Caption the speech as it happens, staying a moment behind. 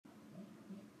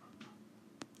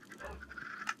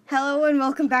Hello and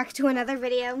welcome back to another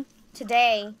video.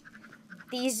 Today,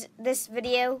 this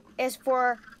video is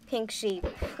for Pink Sheep.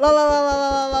 La la la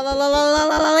la la la la la la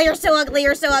la la. You're so ugly.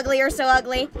 You're so ugly. You're so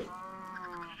ugly.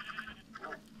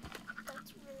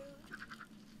 That's rude.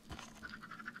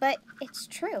 But it's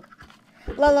true.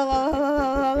 La la la la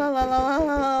la la la la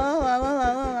la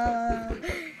la.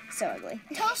 So ugly.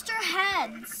 Toaster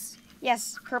heads.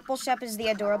 Yes, PuRPLeSHeP is the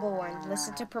adorable one.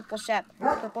 Listen to PuRPLeSHeP.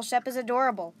 PuRPLeSHeP is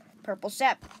adorable.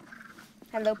 PuRPLeSHeP.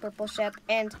 Hello, PuRPLeSHeP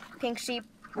and Pink Sheep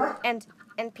and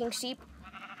Pink Sheep.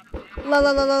 La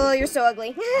la la la la. You're so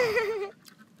ugly.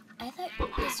 I thought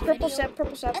this PuRPLeSHeP.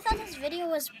 PuRPLeSHeP. I thought this video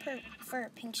was for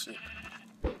Pink Sheep.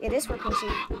 It is for Pink Sheep.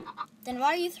 Then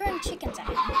why are you throwing chickens at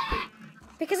me?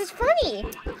 Because it's funny.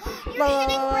 You're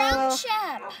hitting Brown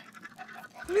Shep.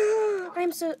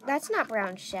 I'm so. That's not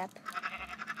Brown Shep.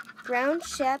 Brown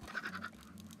Shep.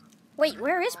 Wait,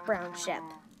 where is Brown Shep?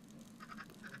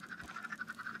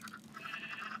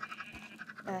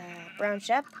 Brown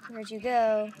Shep, where'd you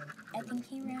go? I think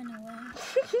he ran away.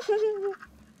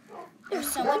 There's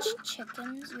so much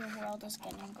chickens, your world is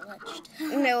getting glitched.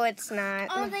 No, it's not.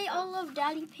 Oh, they all love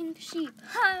Daddy Pink Sheep.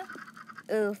 Huh.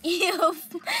 Oof. Ew.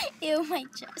 Ew, my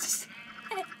chest.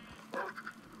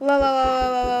 La la la la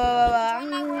la la la. Join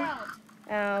my world.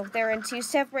 Oh, they're in two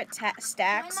separate stacks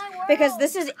Join my world. because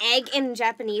this is egg in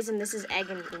Japanese and this is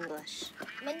egg in English.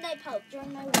 Midnight Pope,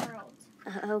 join my world.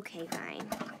 Okay, fine.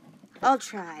 I'll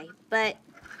try, but.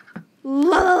 Okay,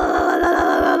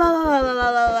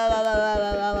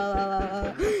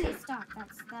 Stop.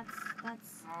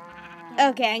 That's.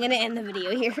 Okay, I'm gonna end the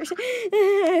video here.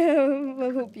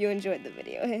 I hope you enjoyed the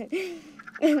video.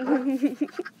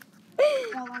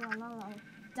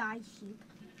 Die, sheep.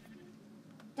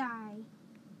 Die.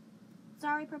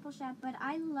 Sorry, PuRPLeSHeP, but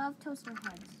I love toaster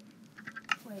heads.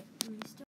 Wait, are we still?